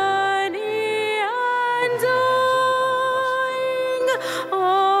 Agony and dying,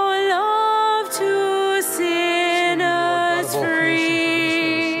 oh, love to sinners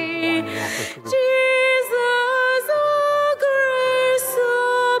free. Jesus, oh, grace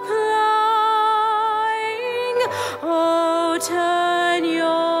supplying, oh, turn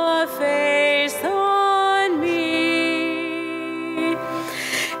your face on me.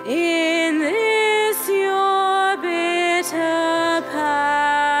 In this your bitter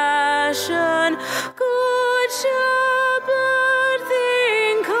passion, Good Shepherd,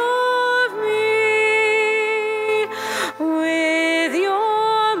 think of me. With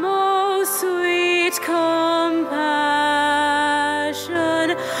your most sweet compassion,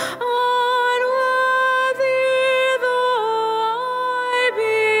 unworthy though I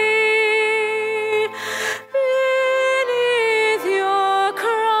be, beneath your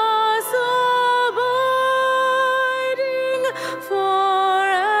cross abiding,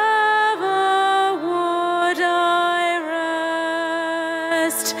 forever would I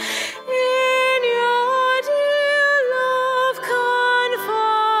rest. In your dear love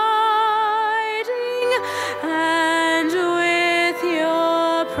confiding, and with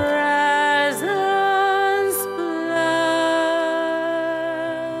your presence blessed.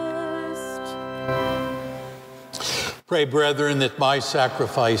 Pray, brethren, that my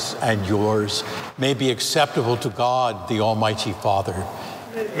sacrifice and yours may be acceptable to God, the Almighty Father.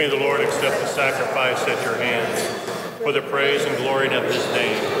 May the Lord accept the sacrifice at your hands for the praise and glory of his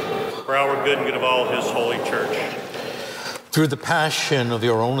name, for our good and good of all his holy church. Through the passion of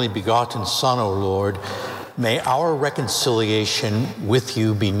your only begotten Son, O Lord, may our reconciliation with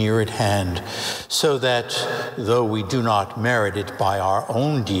you be near at hand, so that, though we do not merit it by our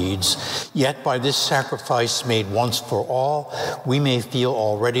own deeds, yet by this sacrifice made once for all, we may feel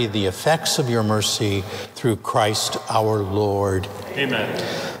already the effects of your mercy through Christ our Lord. Amen.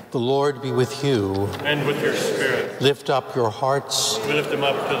 The Lord be with you. And with your spirit. Lift up your hearts. We lift them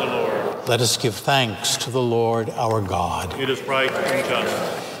up to the Lord. Let us give thanks to the Lord our God. It is right and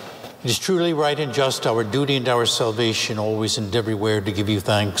just. It is truly right and just, our duty and our salvation, always and everywhere to give you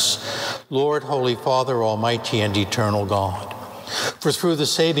thanks, Lord, Holy Father, Almighty and eternal God. For through the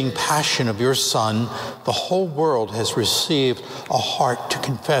saving passion of your Son, the whole world has received a heart to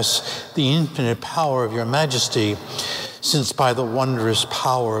confess the infinite power of your majesty, since by the wondrous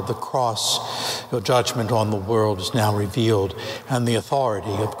power of the cross, your judgment on the world is now revealed, and the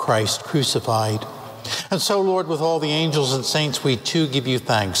authority of Christ crucified. And so, Lord, with all the angels and saints, we too give you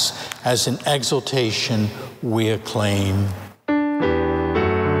thanks, as in exaltation we acclaim.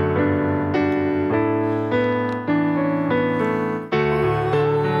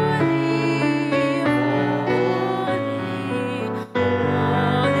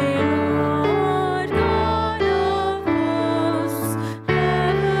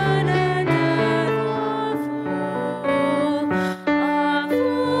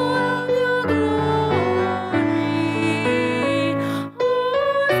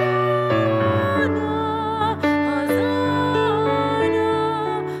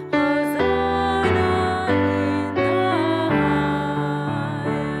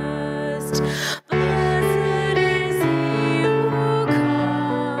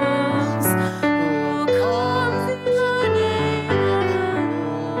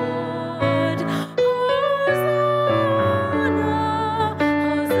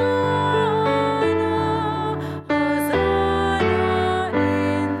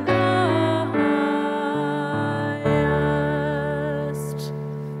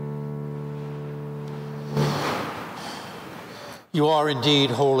 You are indeed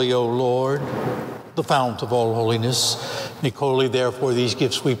holy, O Lord, the fount of all holiness. Make holy, therefore, these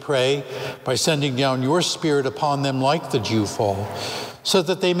gifts, we pray, by sending down your Spirit upon them like the dewfall, so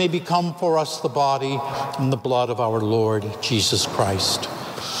that they may become for us the body and the blood of our Lord Jesus Christ.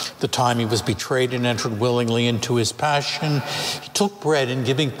 The time he was betrayed and entered willingly into his passion, he took bread and,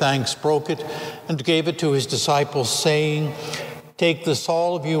 giving thanks, broke it and gave it to his disciples, saying, "Take this,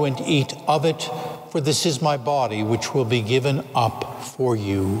 all of you, and eat of it, for this is my body, which will be given up for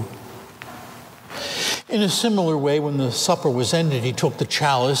you." In a similar way, when the supper was ended, he took the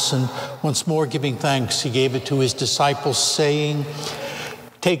chalice, and once more giving thanks, he gave it to his disciples, saying,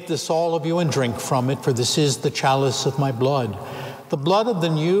 "Take this, all of you, and drink from it, for this is the chalice of my blood, the blood of the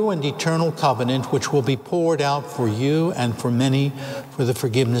new and eternal covenant, which will be poured out for you and for many for the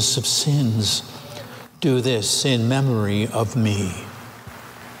forgiveness of sins. Do this in memory of me."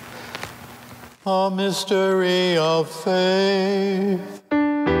 A mystery of faith.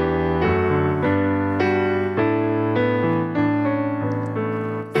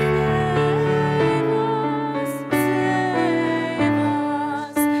 Save us,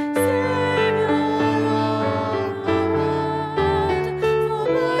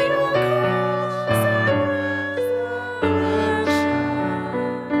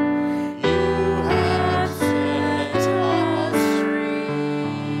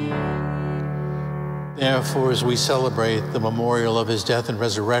 therefore, as we celebrate the memorial of his death and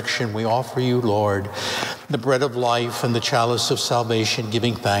resurrection, we offer you, Lord, the bread of life and the chalice of salvation,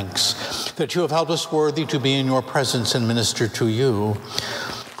 giving thanks that you have held us worthy to be in your presence and minister to you.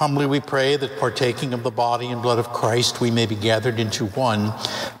 Humbly we pray that partaking of the body and blood of Christ, we may be gathered into one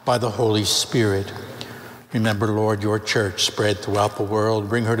by the Holy Spirit. Remember, Lord, your church spread throughout the world.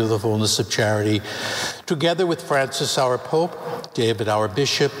 Bring her to the fullness of charity. Together with Francis, our Pope, David, our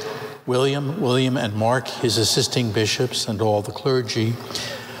Bishop, William and Mark, his assisting bishops, and all the clergy.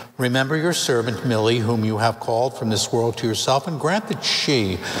 Remember your servant Millie, whom you have called from this world to yourself, and grant that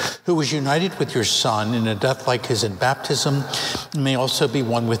she, who was united with your Son in a death like his in baptism, may also be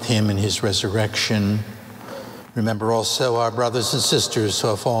one with him in his resurrection. Remember also our brothers and sisters who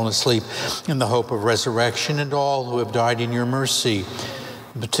have fallen asleep in the hope of resurrection, and all who have died in your mercy,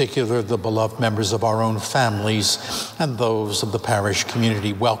 in particular the beloved members of our own families and those of the parish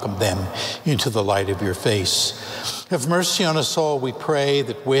community. Welcome them into the light of your face. Have mercy on us all, we pray,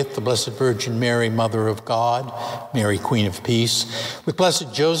 that with the Blessed Virgin Mary, Mother of God, Mary, Queen of Peace, with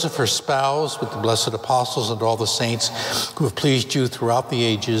Blessed Joseph, her spouse, with the blessed apostles and all the saints who have pleased you throughout the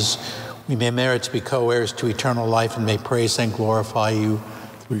ages, we may merit to be co-heirs to eternal life and may praise and glorify you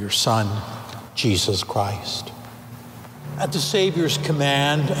through your Son, Jesus Christ. At the Savior's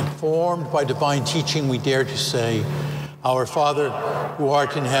command and formed by divine teaching, we dare to say, Our Father, who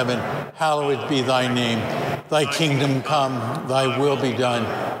art in heaven, hallowed be thy name. Thy kingdom come, thy will be done,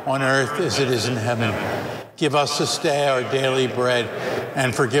 on earth as it is in heaven. Give us this day our daily bread,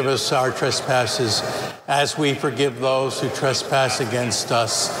 and forgive us our trespasses, as we forgive those who trespass against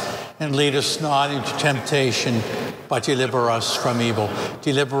us. And lead us not into temptation, but deliver us from evil.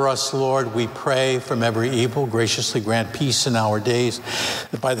 Deliver us, Lord, we pray, from every evil. Graciously grant peace in our days,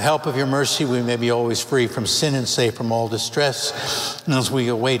 that by the help of your mercy we may be always free from sin and safe from all distress. And as we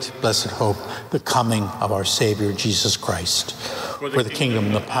await, blessed hope, the coming of our Savior, Jesus Christ. For the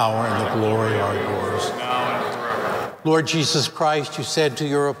kingdom, the power, and the glory are yours. Lord Jesus Christ, you said to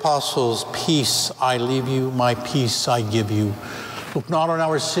your apostles, peace I leave you, my peace I give you. Look not on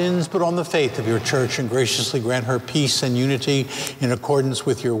our sins, but on the faith of your church, and graciously grant her peace and unity in accordance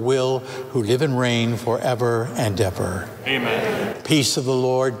with your will, who live and reign forever and ever. Amen. Peace of the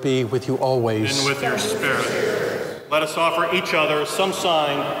Lord be with you always. And with your spirit. Let us offer each other some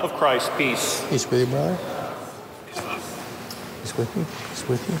sign of Christ's peace. Peace with you, brother. Peace with you. Peace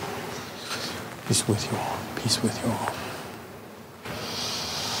with you. Peace with you all. Peace with you all.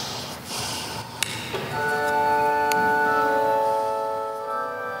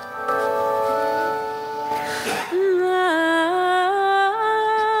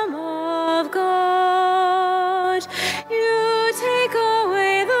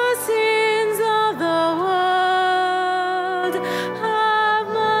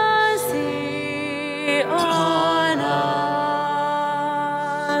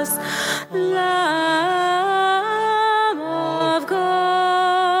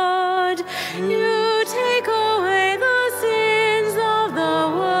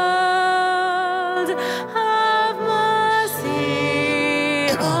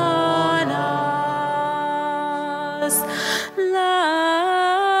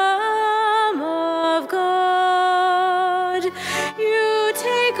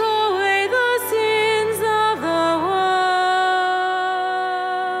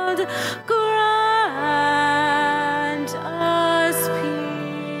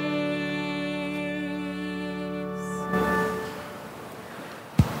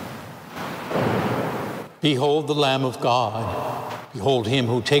 Behold the Lamb of God. Behold him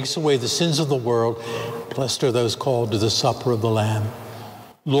who takes away the sins of the world. Blessed are those called to the supper of the Lamb.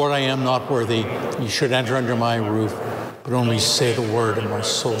 Lord, I am not worthy you should enter under my roof, but only say the word and my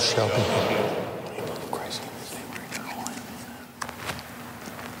soul shall be healed.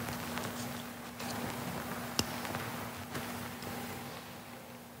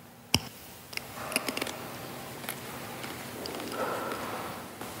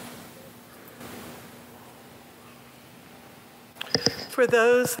 For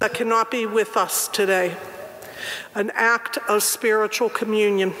those that cannot be with us today, an act of spiritual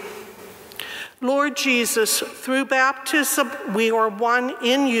communion. Lord Jesus, through baptism, we are one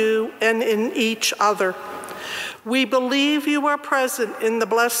in you and in each other. We believe you are present in the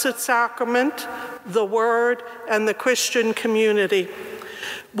Blessed Sacrament, the Word, and the Christian community.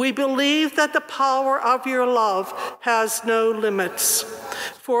 We believe that the power of your love has no limits.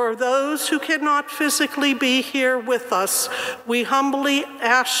 For those who cannot physically be here with us, we humbly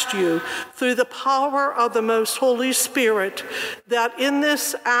ask you, through the power of the Most Holy Spirit, that in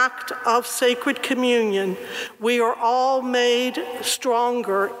this act of sacred communion, we are all made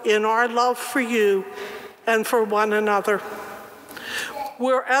stronger in our love for you and for one another.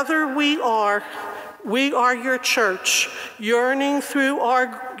 Wherever we are your church, yearning through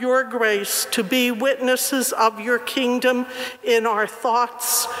your grace to be witnesses of your kingdom in our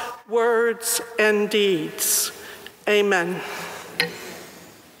thoughts, words, and deeds. Amen.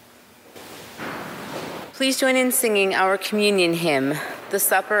 Please join in singing our communion hymn, The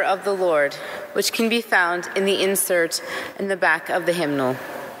Supper of the Lord, which can be found in the insert in the back of the hymnal.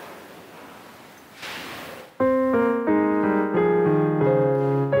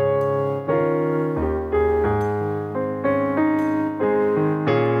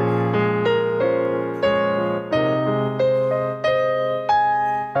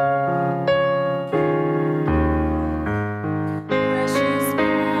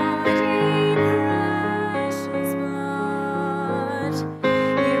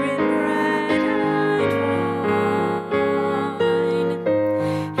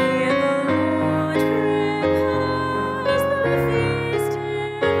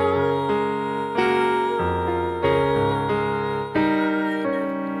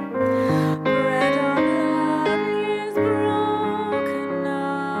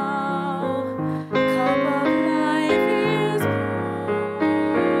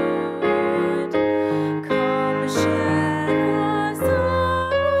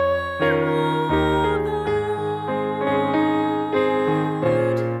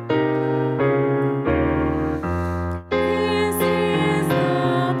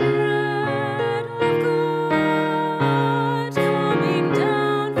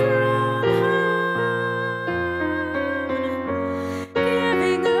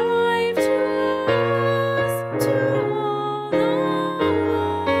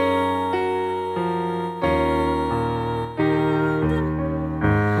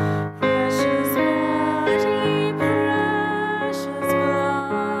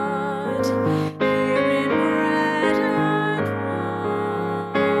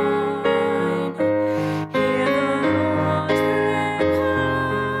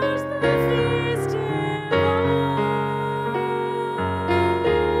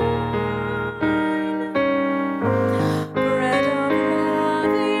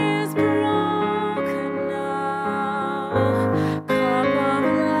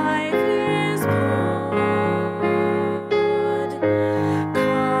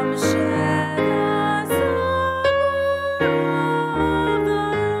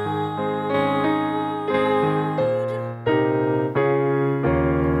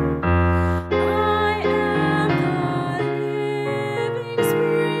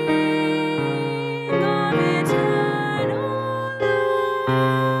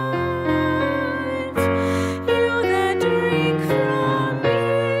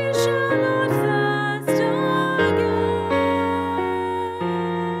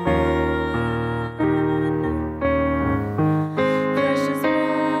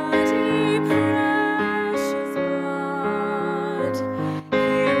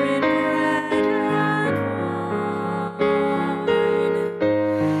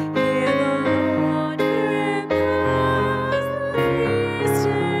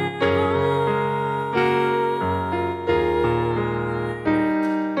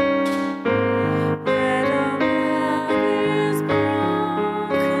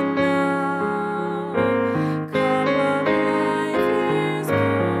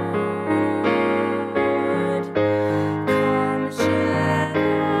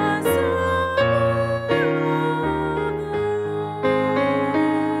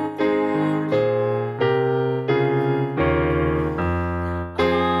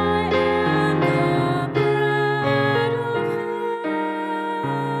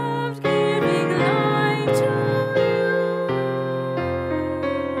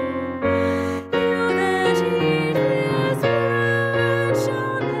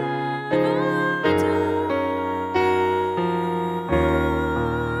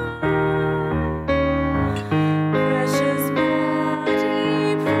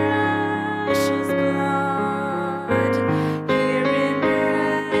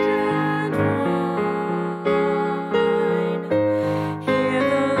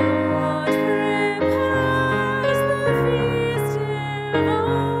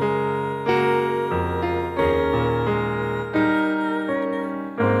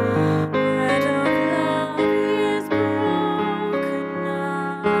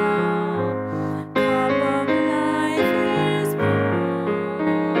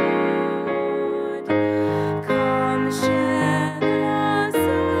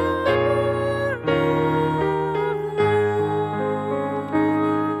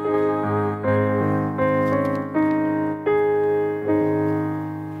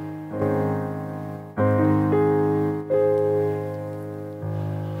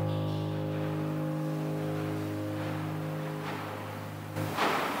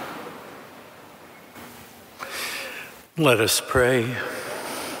 Let us pray.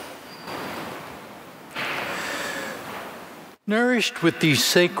 Nourished with these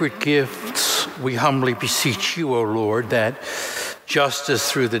sacred gifts, we humbly beseech you, O Lord, that just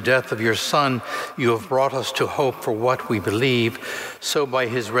as through the death of your Son you have brought us to hope for what we believe, so by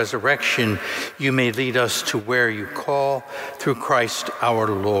his resurrection you may lead us to where you call, through Christ our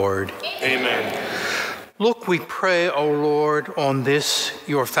Lord. Amen. Look, we pray, O Lord, on this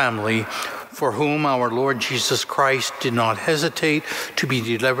your family, for whom our Lord Jesus Christ did not hesitate to be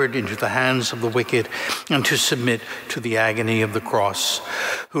delivered into the hands of the wicked and to submit to the agony of the cross,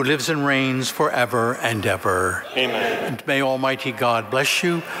 who lives and reigns forever and ever. Amen. And may Almighty God bless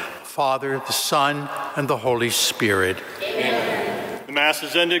you, Father, the Son, and the Holy Spirit. Amen. The Mass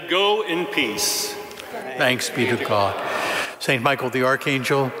is ended. Go in peace. Thanks be to God. Saint Michael the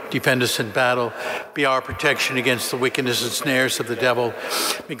Archangel, defend us in battle. Be our protection against the wickedness and snares of the devil.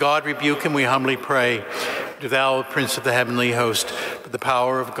 May God rebuke him, we humbly pray. Do thou, Prince of the heavenly host, with the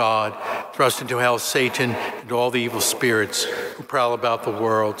power of God, thrust into hell Satan and all the evil spirits who prowl about the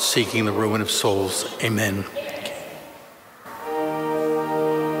world, seeking the ruin of souls. Amen.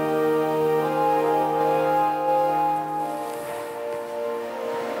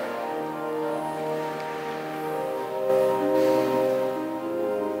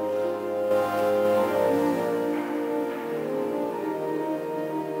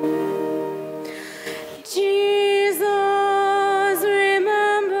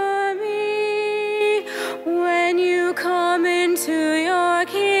 Come into your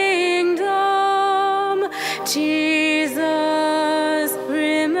kingdom, Jesus,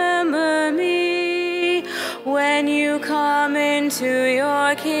 remember me. When you come into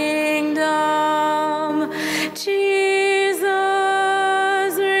your kingdom,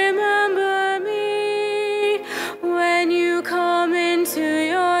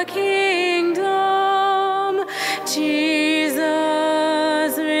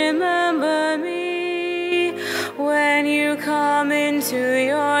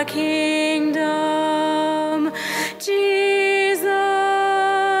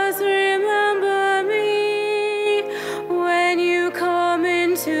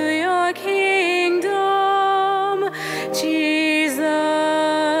 Jesus,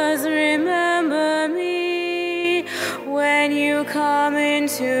 remember me. When you come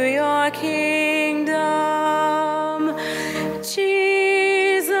into your kingdom.